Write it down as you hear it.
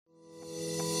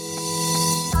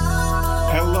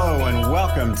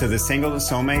Welcome to the Single to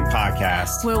Soulmate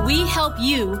podcast, where we help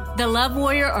you, the love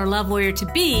warrior or love warrior to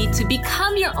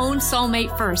become your own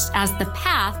soulmate first as the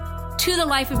path to the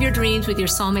life of your dreams with your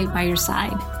soulmate by your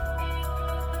side.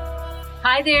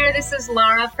 Hi there, this is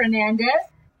Laura Fernandez.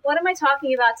 What am I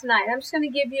talking about tonight? I'm just going to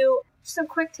give you some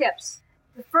quick tips.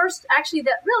 The first,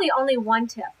 really only one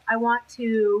tip I want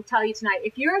to tell you tonight.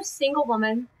 If you're a single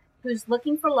woman who's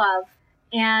looking for love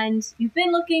and you've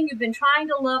been looking, you've been trying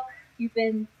to look, you've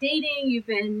been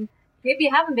dating, maybe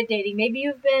you haven't been dating, maybe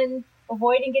you've been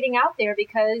avoiding getting out there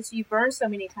because you burned so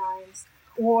many times,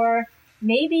 or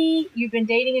maybe you've been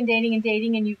dating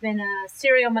and you've been a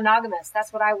serial monogamous.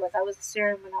 That's what I was. I was a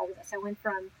serial monogamous. I went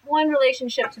from one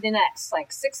relationship to the next,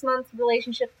 like 6-month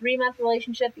relationship, 3-month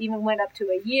relationship, even went up to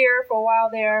a year for a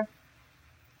while there.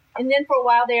 And then for a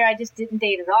while there, I just didn't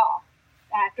date at all.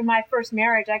 After my first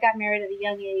marriage, I got married at a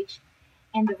young age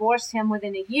and divorced him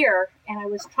within a year. And I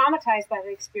was traumatized by the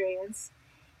experience.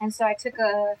 And so I took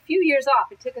a few years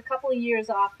off. It took a couple of years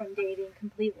off from dating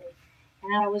completely.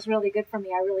 And that was really good for me.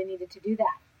 I really needed to do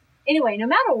that. Anyway, no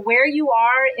matter where you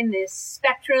are in this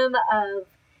spectrum of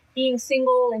being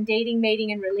single and dating, mating,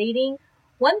 and relating,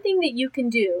 one thing that you can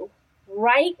do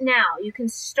right now, you can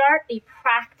start a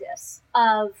practice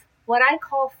of what I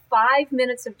call 5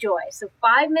 minutes of joy. So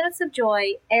 5 minutes of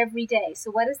joy every day.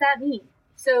 So what does that mean?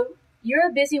 So you're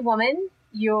a busy woman.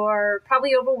 You're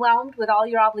probably overwhelmed with all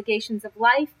your obligations of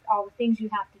life, all the things you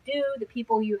have to do, the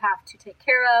people you have to take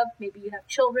care of. Maybe you have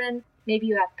children. Maybe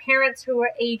you have parents who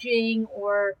are aging,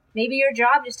 or maybe your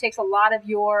job just takes a lot of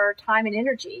your time and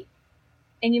energy.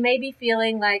 And you may be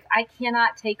feeling like, I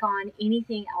cannot take on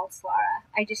anything else, Laura.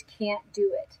 I just can't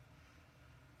do it.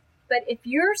 But if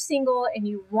you're single and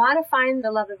you want to find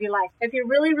the love of your life, if you're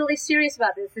really, really serious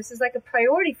about this is like a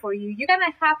priority for you, you're going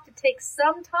to have to take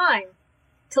some time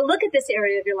to look at this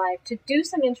area of your life, to do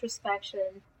some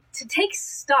introspection, to take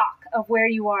stock of where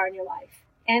you are in your life.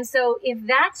 And so if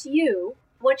that's you,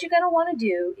 what you're going to want to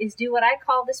do is do what I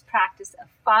call this practice of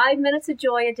 5 minutes of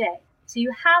joy a day. So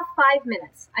you have 5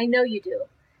 minutes. I know you do.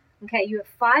 Okay, you have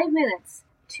 5 minutes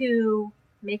to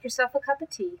make yourself a cup of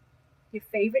tea, your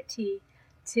favorite tea,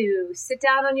 to sit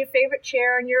down on your favorite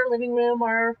chair in your living room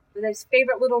or with this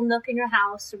favorite little nook in your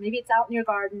house, or maybe it's out in your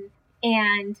garden,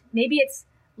 and maybe it's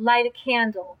light a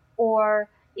candle, or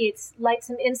it's light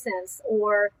some incense,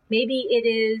 or maybe it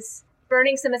is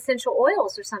burning some essential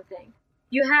oils or something.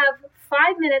 You have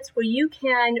 5 minutes where you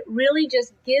can really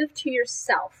just give to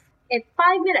yourself. In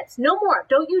 5 minutes, no more.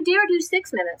 Don't you dare do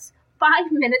 6 minutes.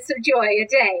 5 minutes of joy a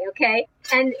day, okay?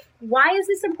 And why is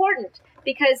this important?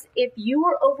 Because if you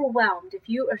are overwhelmed, if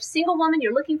you are a single woman,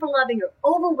 you're looking for love, and you're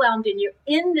overwhelmed, and you're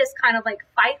in this kind of like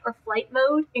fight or flight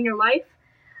mode in your life,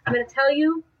 I'm going to tell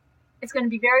you, it's going to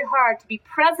be very hard to be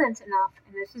present enough,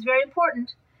 and this is very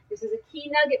important. This is a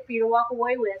key nugget for you to walk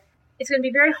away with. It's going to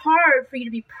be very hard for you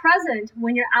to be present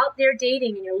when you're out there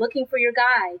dating and you're looking for your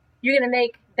guy. You're going to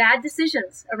make bad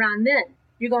decisions around men.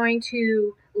 You're going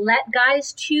to let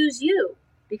guys choose you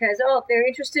because, if they're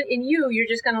interested in you, you're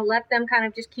just going to let them kind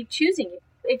of just keep choosing you.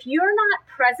 If you're not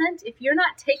present, if you're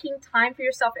not taking time for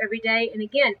yourself every day, and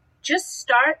again, just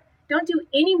start, don't do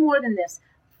any more than this.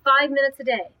 5 minutes a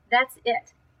day. That's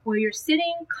it. Where you're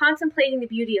sitting, contemplating the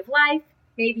beauty of life.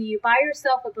 Maybe you buy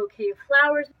yourself a bouquet of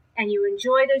flowers and you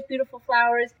enjoy those beautiful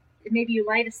flowers. Maybe you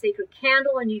light a sacred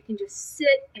candle and you can just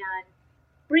sit and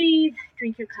breathe,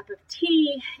 drink your cup of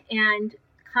tea, and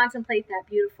contemplate that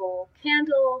beautiful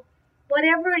candle.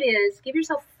 Whatever it is, give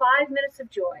yourself 5 minutes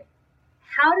of joy.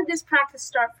 How did this practice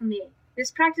start for me? This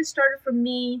practice started for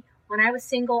me when I was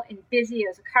single and busy. I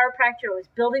was a chiropractor. I was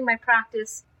building my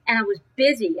practice. And I was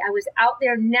busy. I was out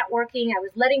there networking. I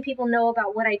was letting people know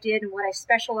about what I did and what I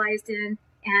specialized in.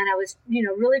 And I was,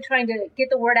 really trying to get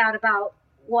the word out about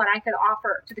what I could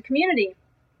offer to the community.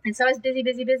 And so I was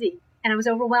busy. And I was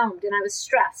overwhelmed and I was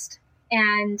stressed.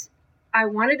 And I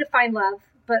wanted to find love.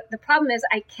 But the problem is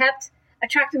I kept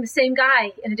attracting the same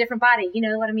guy in a different body. You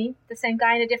know what I mean? The same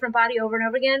guy in a different body over and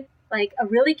over again. Like a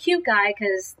really cute guy,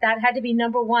 because that had to be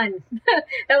number one.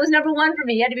 That was number one for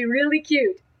me. He had to be really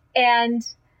cute. And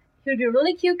he would be a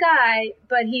really cute guy,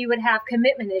 but he would have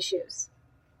commitment issues.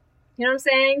 You know what I'm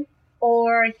saying?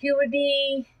 Or he would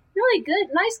be really good,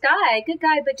 nice guy, good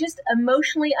guy, but just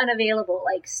emotionally unavailable,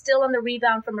 like still on the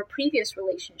rebound from a previous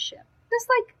relationship. Just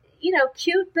like,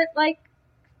 cute, but like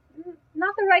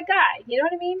not the right guy. You know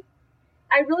what I mean?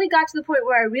 I really got to the point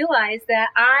where I realized that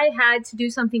I had to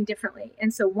do something differently.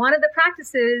 And so one of the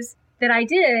practices that I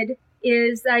did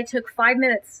is that I took 5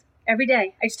 minutes every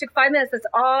day. I just took 5 minutes. That's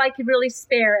all I could really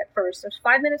spare at first. It was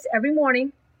 5 minutes every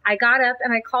morning. I got up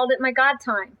and I called it my God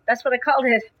time. That's what I called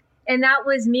it. And that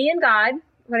was me and God.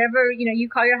 whatever, you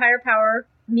call your higher power,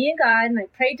 me and God, and I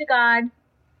prayed to God,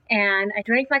 and I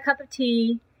drank my cup of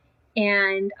tea,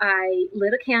 and I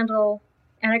lit a candle,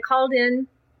 and I called in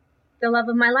the love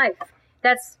of my life.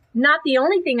 That's not the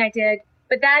only thing I did,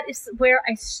 but that is where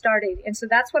I started. And so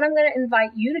that's what I'm going to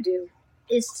invite you to do,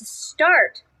 is to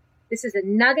start. This is a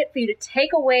nugget for you to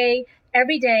take away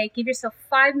every day. Give yourself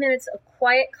 5 minutes of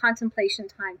quiet contemplation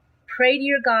time. Pray to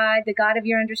your God, the God of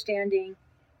your understanding.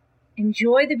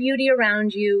 Enjoy the beauty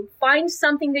around you. Find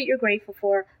something that you're grateful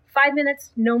for. 5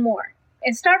 minutes, no more.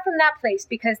 And start from that place,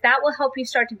 because that will help you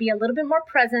start to be a little bit more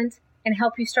present and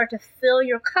help you start to fill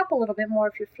your cup a little bit more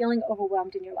if you're feeling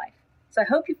overwhelmed in your life. So I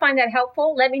hope you find that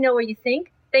helpful. Let me know what you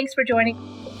think. Thanks for joining.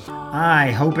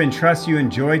 I hope and trust you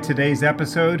enjoyed today's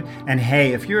episode. And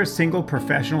hey, if you're a single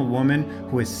professional woman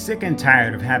who is sick and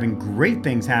tired of having great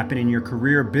things happen in your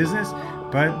career or business,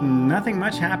 but nothing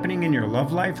much happening in your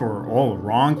love life, or all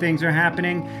wrong things are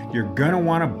happening, you're going to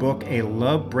want to book a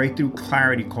Love Breakthrough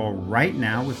Clarity call right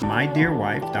now with my dear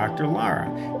wife, Dr.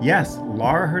 Lara. Yes,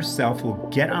 Lara herself will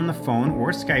get on the phone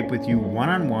or Skype with you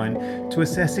one-on-one to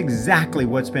assess exactly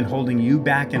what's been holding you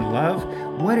back in love,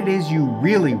 what it is you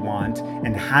really want,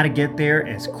 and how to get there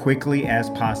as quickly as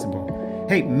possible.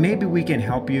 Hey, maybe we can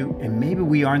help you, and maybe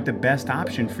we aren't the best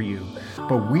option for you,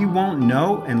 but we won't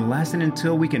know unless and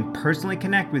until we can personally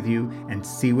connect with you and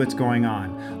see what's going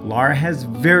on. Lara has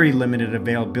very limited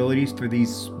availabilities for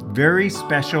these very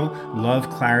special Love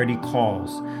Clarity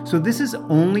calls. So this is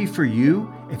only for you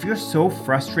if you're so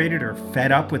frustrated or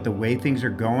fed up with the way things are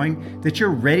going that you're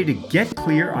ready to get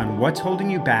clear on what's holding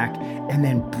you back and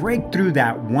then break through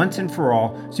that once and for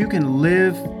all so you can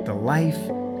live the life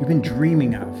you've been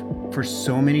dreaming of for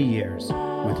so many years,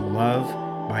 with love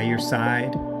by your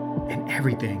side and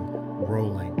everything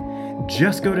rolling.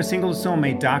 Just go to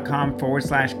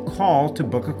singletosoulmate.com/call to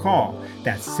book a call.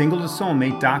 That's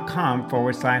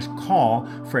singletosoulmate.com/call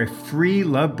for a free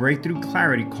Love Breakthrough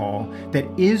Clarity call that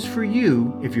is for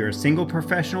you if you're a single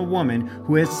professional woman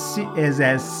who is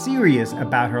as serious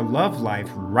about her love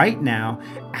life right now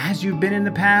as you've been in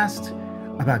the past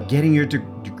about getting your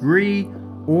degree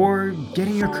or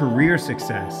getting your career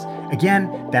success. Again,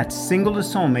 that's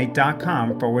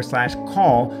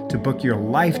singletosoulmate.com/call to book your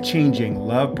life-changing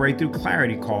Love Breakthrough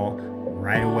Clarity call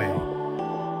right away.